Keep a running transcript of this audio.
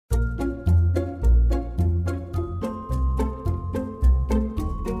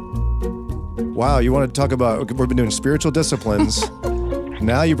Wow, you want to talk about, we've been doing spiritual disciplines.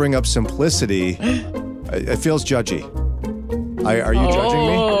 Now you bring up simplicity. It feels judgy. Are you judging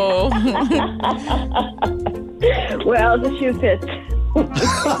me? Well, the shoe fits.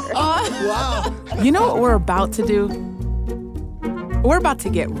 Wow. You know what we're about to do? We're about to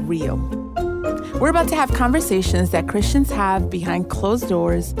get real. We're about to have conversations that Christians have behind closed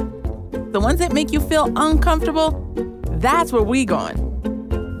doors. The ones that make you feel uncomfortable, that's where we going.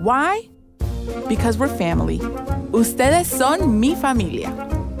 Why? Because we're family. Ustedes son mi familia.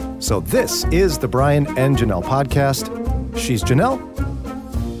 So this is the Brian and Janelle podcast. She's Janelle.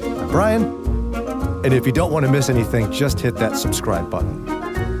 I'm Brian. And if you don't want to miss anything, just hit that subscribe button.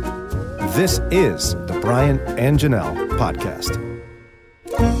 This is the Brian and Janelle podcast.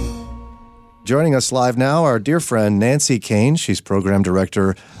 Joining us live now, our dear friend Nancy Kane. She's program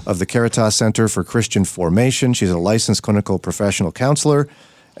director of the Caritas Center for Christian Formation. She's a licensed clinical professional counselor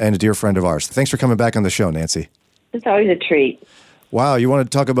and a dear friend of ours. Thanks for coming back on the show, Nancy. It's always a treat. Wow, you want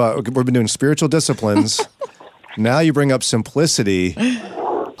to talk about, we've been doing spiritual disciplines. Now you bring up simplicity.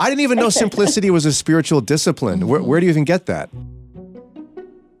 I didn't even know simplicity was a spiritual discipline. Where do you even get that?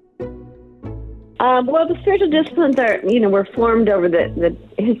 Well, the spiritual disciplines are, were formed over the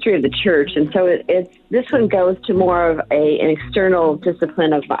history of the church, and so this one goes to more of an external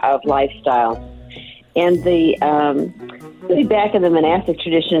discipline of lifestyle. And really back in the monastic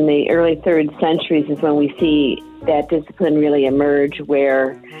tradition in the early 3rd centuries is when we see that discipline really emerge,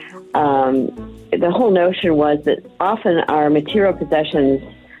 where the whole notion was that often our material possessions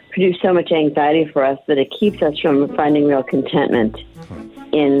produce so much anxiety for us that it keeps us from finding real contentment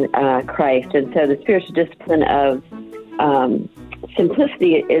in Christ. And so the spiritual discipline of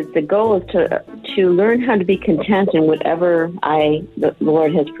simplicity is the goal is to learn how to be content in whatever the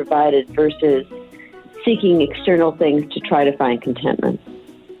Lord has provided versus seeking external things to try to find contentment.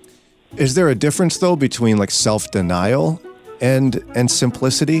 Is there a difference, though, between like self-denial and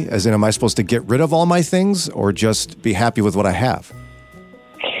simplicity? As in, am I supposed to get rid of all my things or just be happy with what I have?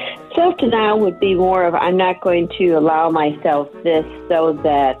 Self-denial would be more of, I'm not going to allow myself this so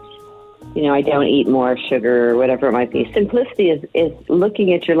that, I don't eat more sugar or whatever it might be. Simplicity is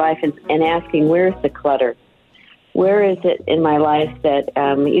looking at your life and asking, where's the clutter? Where is it in my life that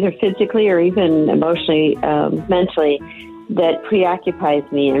either physically or even emotionally, mentally, that preoccupies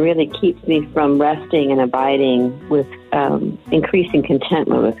me and really keeps me from resting and abiding with increasing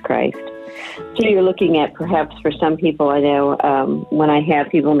contentment with Christ? So you're looking at, perhaps for some people, I know when I have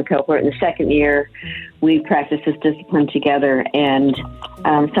people in the cohort in the second year, we practice this discipline together, and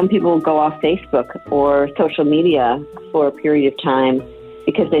some people go off Facebook or social media for a period of time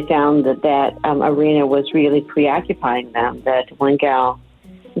because they found that arena was really preoccupying them. That one gal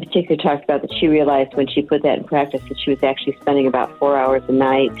in particular talked about that she realized when she put that in practice that she was actually spending about 4 hours a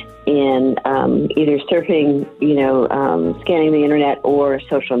night in either surfing, scanning the internet or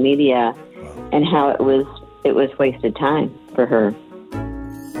social media, and how it was wasted time for her.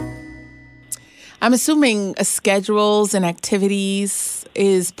 I'm assuming schedules and activities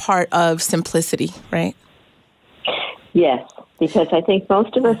is part of simplicity, right? Yes, because I think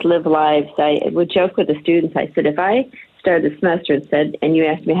most of us live lives. I would joke with the students. I said, if I started the semester and you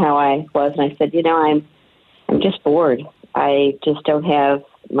asked me how I was, and I said, I'm just bored. I just don't have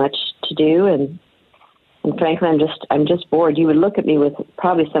much to do, and frankly, I'm just bored. You would look at me with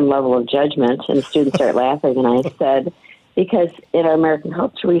probably some level of judgment, and the students start laughing. And I said, because in our American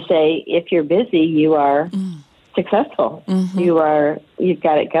culture, we say, if you're busy, you are successful. Mm-hmm. You've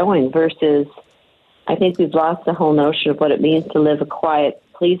got it going. Versus, I think we've lost the whole notion of what it means to live a quiet,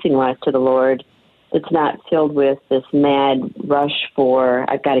 pleasing life to the Lord. That's not filled with this mad rush for,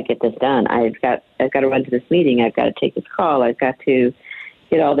 I've got to get this done. I've got to run to this meeting. I've got to take this call. I've got to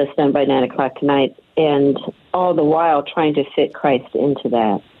get all this done by 9:00 tonight. And all the while trying to fit Christ into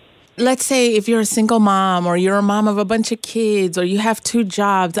that. Let's say if you're a single mom or you're a mom of a bunch of kids or you have 2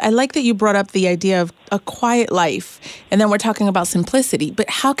 jobs. I like that you brought up the idea of a quiet life. And then we're talking about simplicity. But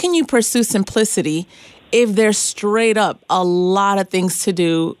how can you pursue simplicity if there's straight up a lot of things to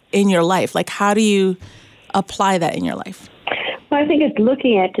do in your life? Like, how do you apply that in your life? Well, I think it's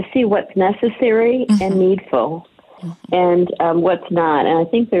looking at to see what's necessary and needful. And what's not. And I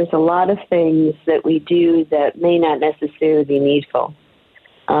think there's a lot of things that we do that may not necessarily be needful.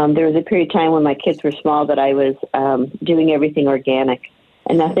 There was a period of time when my kids were small that I was doing everything organic,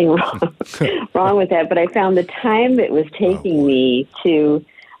 and nothing wrong with that. But I found the time it was taking me to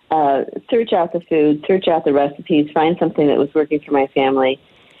search out the food, search out the recipes, find something that was working for my family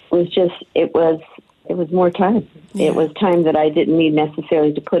was just, it was more time. Yeah. It was time that I didn't need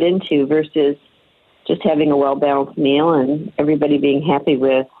necessarily to put into versus just having a well-balanced meal and everybody being happy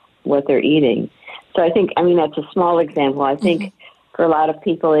with what they're eating. So I think, that's a small example. I think for a lot of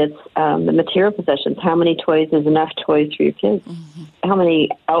people, it's the material possessions. How many toys is enough toys for your kids? How many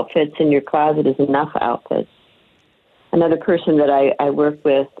outfits in your closet is enough outfits? Another person that I worked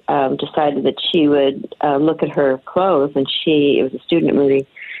with decided that she would look at her clothes, and it was a student at Moody,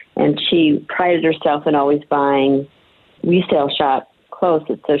 and she prided herself in always buying resale shop clothes,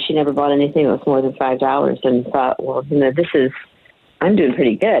 so she never bought anything that was more than $5 and thought, well, I'm doing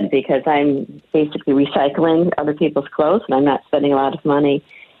pretty good because I'm basically recycling other people's clothes and I'm not spending a lot of money.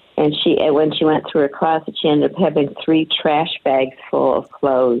 And when she went through her closet, she ended up having 3 trash bags full of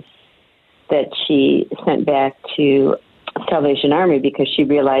clothes that she sent back to Salvation Army because she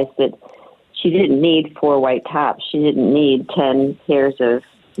realized that she didn't need 4 white tops. She didn't need 10 pairs of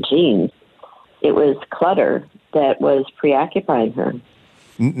jeans. It was clutter that was preoccupying her.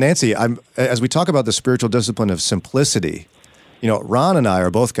 Nancy, as we talk about the spiritual discipline of simplicity, Ron and I are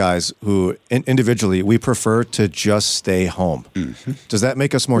both guys who individually, we prefer to just stay home. Does that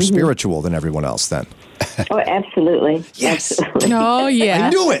make us more spiritual than everyone else then? Oh, absolutely. Yes. Absolutely. Oh, yeah. I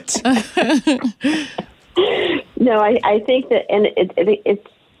knew it. No, I think that, and it's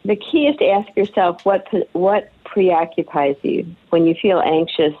the key is to ask yourself what preoccupies you. When you feel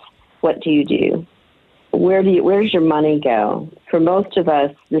anxious, what do you do? Where does your money go? For most of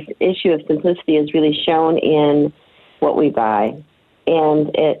us, this issue of simplicity is really shown in what we buy.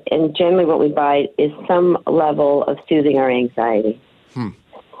 And generally what we buy is some level of soothing our anxiety.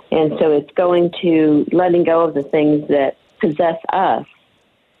 And so it's going to letting go of the things that possess us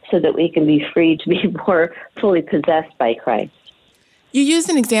so that we can be free to be more fully possessed by Christ. You used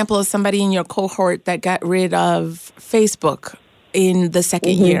an example of somebody in your cohort that got rid of Facebook in the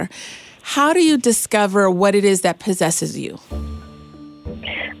second year. How do you discover what it is that possesses you?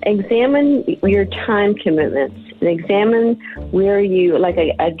 Examine your time commitments and examine where you, like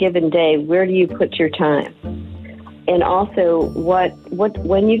a given day, where do you put your time? And also,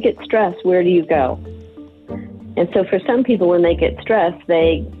 when you get stressed, where do you go? And so for some people, when they get stressed,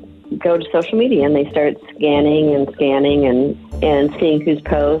 they go to social media and they start scanning and seeing who's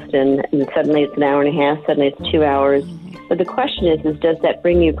post, and suddenly it's an hour and a half, suddenly it's 2 hours. But the question is does that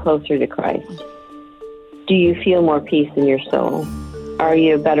bring you closer to Christ? Do you feel more peace in your soul? Are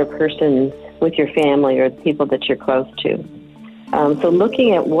you a better person with your family or the people that you're close to? So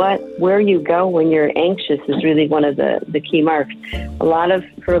looking at where you go when you're anxious is really one of the key marks.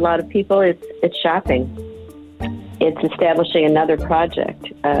 For a lot of people, it's shopping. It's establishing another project.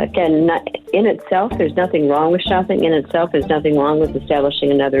 Again, in itself, there's nothing wrong with shopping. In itself, there's nothing wrong with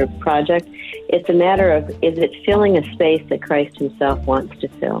establishing another project. It's a matter of, is it filling a space that Christ himself wants to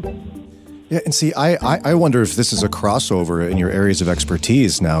fill? Yeah, and see, I wonder if this is a crossover in your areas of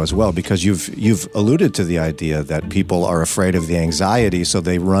expertise now as well, because you've alluded to the idea that people are afraid of the anxiety, so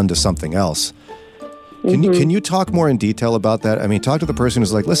they run to something else. Can you talk more in detail about that? I mean, talk to the person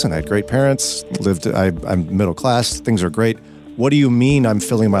who's like, listen, I had great parents, I'm middle class, things are great. What do you mean I'm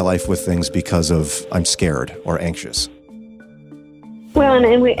filling my life with things because of I'm scared or anxious? Well,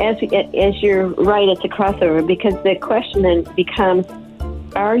 as you're right, it's a crossover, because the question then becomes,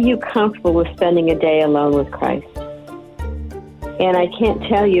 are you comfortable with spending a day alone with Christ? And I can't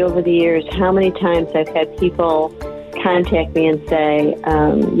tell you over the years how many times I've had people contact me and say,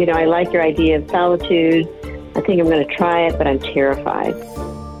 I like your idea of solitude. I think I'm going to try it, but I'm terrified.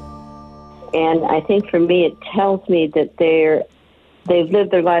 And I think for me, it tells me that they've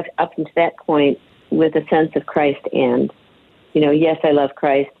lived their life up until that point with a sense of Christ and, yes, I love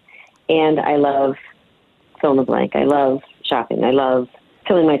Christ and I love fill in the blank. I love shopping. I love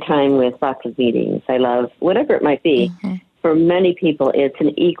filling my time with lots of meetings. I love whatever it might be. For many people, it's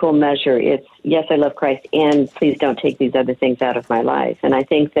an equal measure. It's, yes, I love Christ, and please don't take these other things out of my life. And I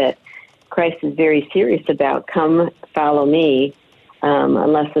think that Christ is very serious about, come, follow me.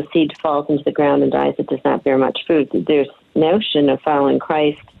 Unless the seed falls into the ground and dies, it does not bear much fruit. There's notion of following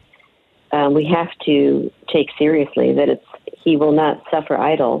Christ we have to take seriously, that he will not suffer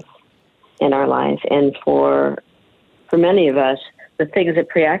idols in our life. And for many of us, the things that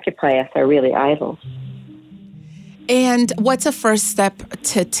preoccupy us are really idols. And what's a first step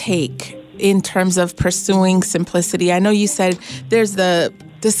to take in terms of pursuing simplicity? I know you said there's the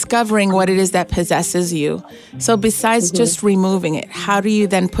discovering what it is that possesses you. So besides just removing it, how do you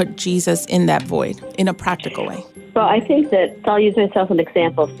then put Jesus in that void in a practical way? Well, I think that, so I'll use myself as an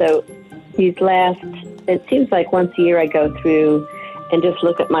example. So it seems like once a year I go through and just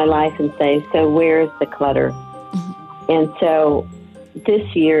look at my life and say, so where's the clutter? And so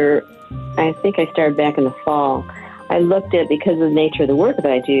this year, I think I started back in the fall, I looked at, because of the nature of the work that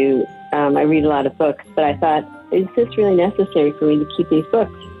I do, I read a lot of books, but I thought, is this really necessary for me to keep these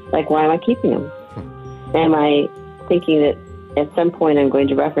books? Like, why am I keeping them? Am I thinking that at some point I'm going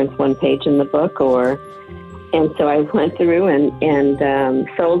to reference one page in the book? And so I went through and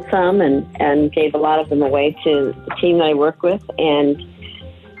sold some and gave a lot of them away to the team that I work with, and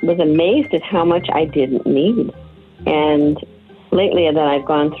was amazed at how much I didn't need. And lately then I've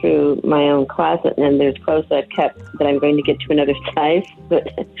gone through my own closet, and there's clothes that I've kept that I'm going to get to another size.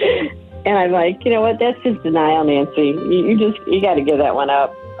 And I'm like, you know what, that's just denial, Nancy. You got to give that one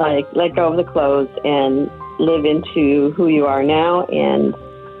up. Like, let go of the clothes and live into who you are now and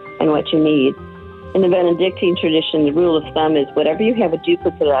what you need. In the Benedictine tradition, the rule of thumb is whatever you have a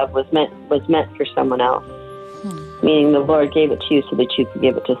duplicate of was meant for someone else. Meaning the Lord gave it to you so that you could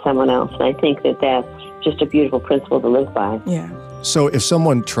give it to someone else. And I think that that's just a beautiful principle to live by. Yeah. So if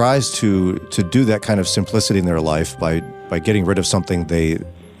someone tries to do that kind of simplicity in their life by getting rid of something they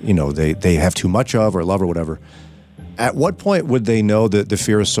have too much of or love or whatever, at what point would they know that the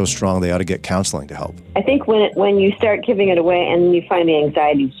fear is so strong they ought to get counseling to help? I think when you start giving it away and you find the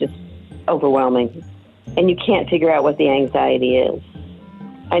anxiety is just overwhelming and you can't figure out what the anxiety is.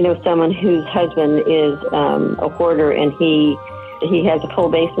 I know someone whose husband is a hoarder, and he has a full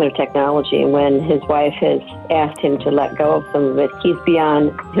basement of technology, and when his wife has asked him to let go of some of it, he's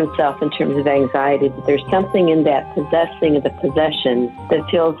beyond himself in terms of anxiety. But there's something in that possessing of the possession that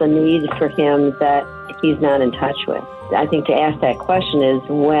feels a need for him that he's not in touch with. I think to ask that question is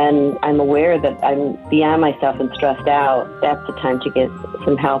when I'm aware that I'm beyond myself and stressed out, that's the time to get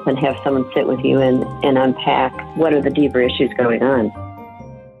some help and have someone sit with you and unpack what are the deeper issues going on.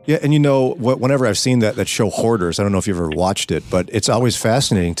 Yeah, and whenever I've seen that show Hoarders, I don't know if you've ever watched it, but it's always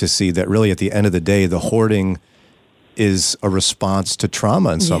fascinating to see that really at the end of the day, the hoarding is a response to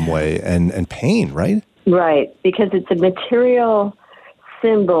trauma in some way and pain, right? Right, because it's a material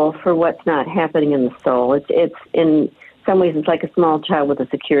symbol for what's not happening in the soul. It's in some ways it's like a small child with a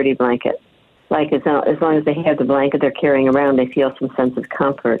security blanket. Like as long as they have the blanket they're carrying around, they feel some sense of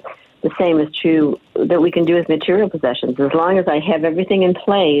comfort. The same is true that we can do with material possessions. As long as I have everything in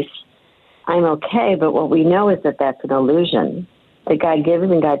place, I'm okay. But what we know is that that's an illusion, that God gives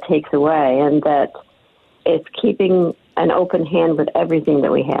and God takes away, and that it's keeping an open hand with everything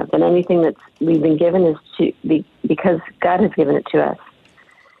that we have. And anything that we've been given is because God has given it to us.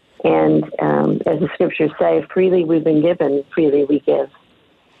 And as the scriptures say, freely we've been given, freely we give.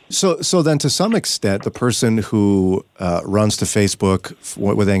 So then to some extent, the person who runs to Facebook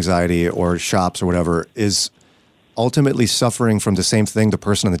with anxiety or shops or whatever is ultimately suffering from the same thing the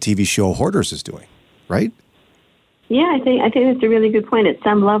person on the TV show Hoarders is doing, right? Yeah, I think that's a really good point at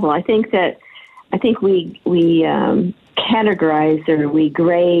some level. I think we categorize or we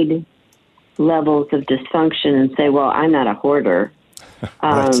grade levels of dysfunction and say, well, I'm not a hoarder.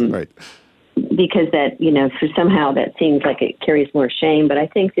 Right. Because that, for somehow that seems like it carries more shame. But I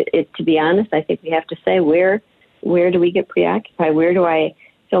think that to be honest, I think we have to say, where do we get preoccupied? Where do I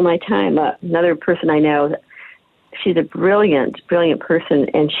fill my time? Another person I know, she's a brilliant, brilliant person.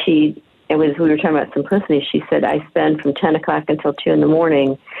 And we were talking about simplicity. She said, I spend from 10 o'clock until 2 in the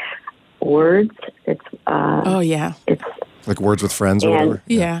morning words. It's like words with friends or whatever.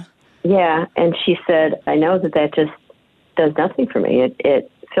 Yeah. Yeah. And she said, I know that just does nothing for me.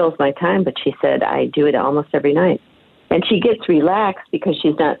 It fills my time, but she said, I do it almost every night. And she gets relaxed because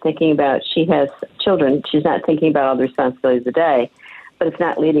she's not thinking about, she has children, she's not thinking about all the responsibilities of the day, but it's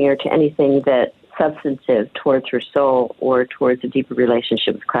not leading her to anything that's substantive towards her soul or towards a deeper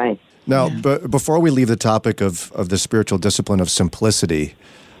relationship with Christ. Now, but before we leave the topic of the spiritual discipline of simplicity,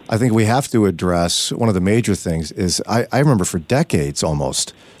 I think we have to address one of the major things is, I remember for decades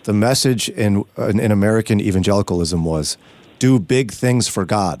almost, the message in American evangelicalism was, do big things for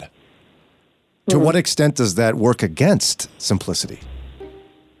God. To what extent does that work against simplicity?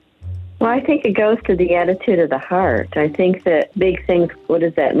 Well, I think it goes to the attitude of the heart. I think that big things, what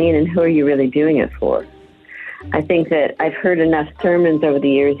does that mean and who are you really doing it for? I think that I've heard enough sermons over the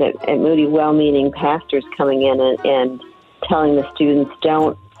years at Moody, well-meaning pastors coming in and telling the students,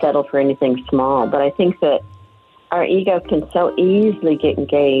 don't settle for anything small. But I think that our ego can so easily get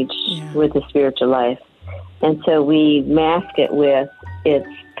engaged with the spiritual life. And so we mask it with, it's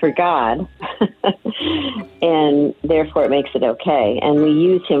for God, and therefore it makes it okay. And we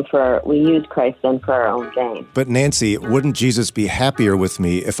use Christ then for our own gain. But Nancy, wouldn't Jesus be happier with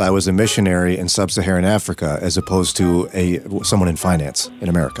me if I was a missionary in sub-Saharan Africa as opposed to someone in finance in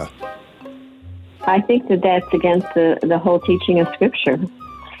America? I think that's against the whole teaching of Scripture.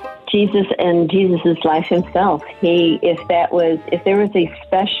 Jesus and Jesus' life himself. If there was a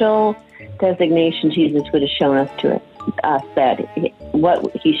special designation, Jesus would have shown us that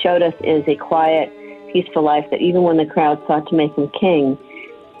what he showed us is a quiet, peaceful life that even when the crowd sought to make him king,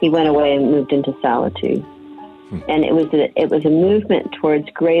 he went away and moved into solitude. And it was a movement towards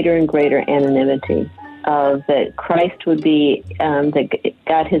greater and greater anonymity, of that Christ would be, that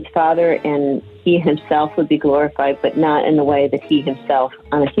God his Father and he himself would be glorified, but not in the way that he himself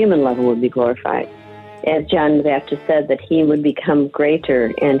on a human level would be glorified. As John the Baptist said, that he would become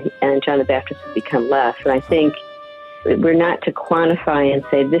greater and John the Baptist would become less. And I think we're not to quantify and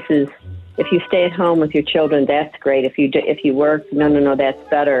say, this is, if you stay at home with your children, that's great. If you work, no, that's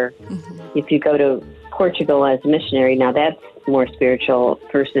better. Mm-hmm. If you go to Portugal as a missionary, now that's more spiritual,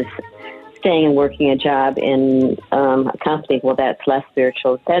 versus staying and working a job in a company, well, that's less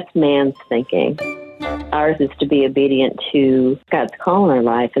spiritual. That's man's thinking. Ours is to be obedient to God's call in our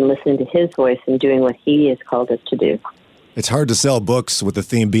life and listening to his voice and doing what he has called us to do. It's hard to sell books with the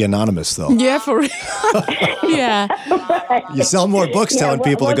theme Be Anonymous, though. Yeah, for real. Yeah. Right. You sell more books telling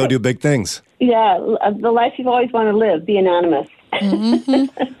people to go do big things. Yeah, the life you've always wanted to live, be anonymous.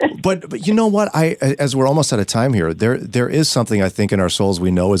 Mm-hmm. But you know what? As we're almost out of time here, there is something I think in our souls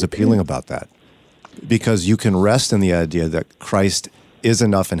we know is appealing about that. Because you can rest in the idea that Christ is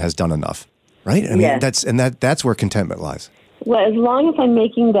enough and has done enough. Right? I mean, yes. that's where contentment lies. Well, as long as I'm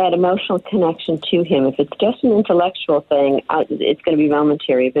making that emotional connection to him, if it's just an intellectual thing, it's going to be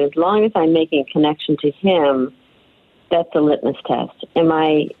momentary. But as long as I'm making a connection to him, that's a litmus test. Am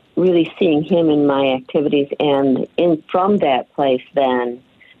I really seeing him in my activities, and from that place then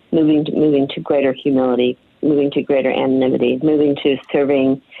moving to greater humility, moving to greater anonymity, moving to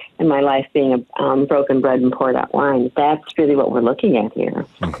serving in my life being a broken bread and poured out wine? That's really what we're looking at here.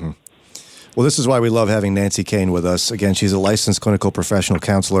 Mm-hmm. Well, this is why we love having Nancy Kane with us. Again, she's a licensed clinical professional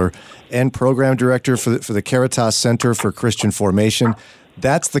counselor and program director for the Caritas Center for Christian Formation.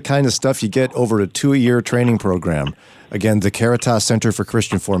 That's the kind of stuff you get over a 2-year training program. Again, the Caritas Center for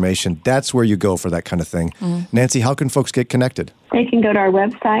Christian Formation, that's where you go for that kind of thing. Mm. Nancy, how can folks get connected? They can go to our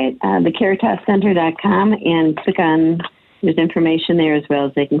website, thecaritascenter.com, and click on, there's information there, as well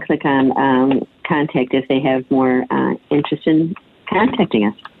as they can click on contact if they have more interest in contacting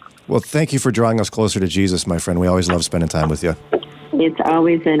us. Well, thank you for drawing us closer to Jesus, my friend. We always love spending time with you. It's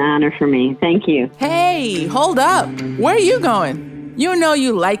always an honor for me. Thank you. Hey, hold up. Where are you going? You know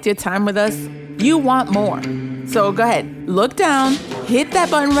you liked your time with us. You want more. So go ahead, look down, hit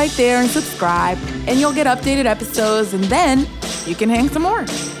that button right there and subscribe, and you'll get updated episodes, and then you can hang some more.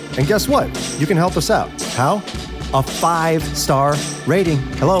 And guess what? You can help us out. How? A 5-star rating.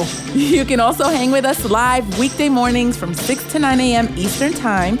 Hello. You can also hang with us live weekday mornings from 6 to 9 a.m. Eastern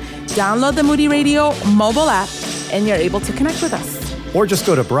Time. Download the Moody Radio mobile app, and you're able to connect with us. Or just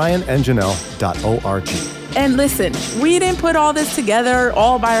go to brianandjanelle.org. And listen, we didn't put all this together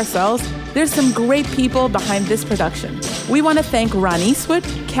all by ourselves. There's some great people behind this production. We want to thank Ron Eastwood,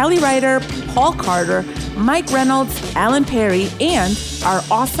 Kelly Ryder, Paul Carter, Mike Reynolds, Alan Perry, and our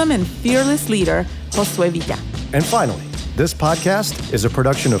awesome and fearless leader, Josue Villa. And finally, this podcast is a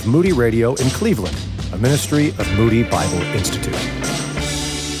production of Moody Radio in Cleveland, a ministry of Moody Bible Institute.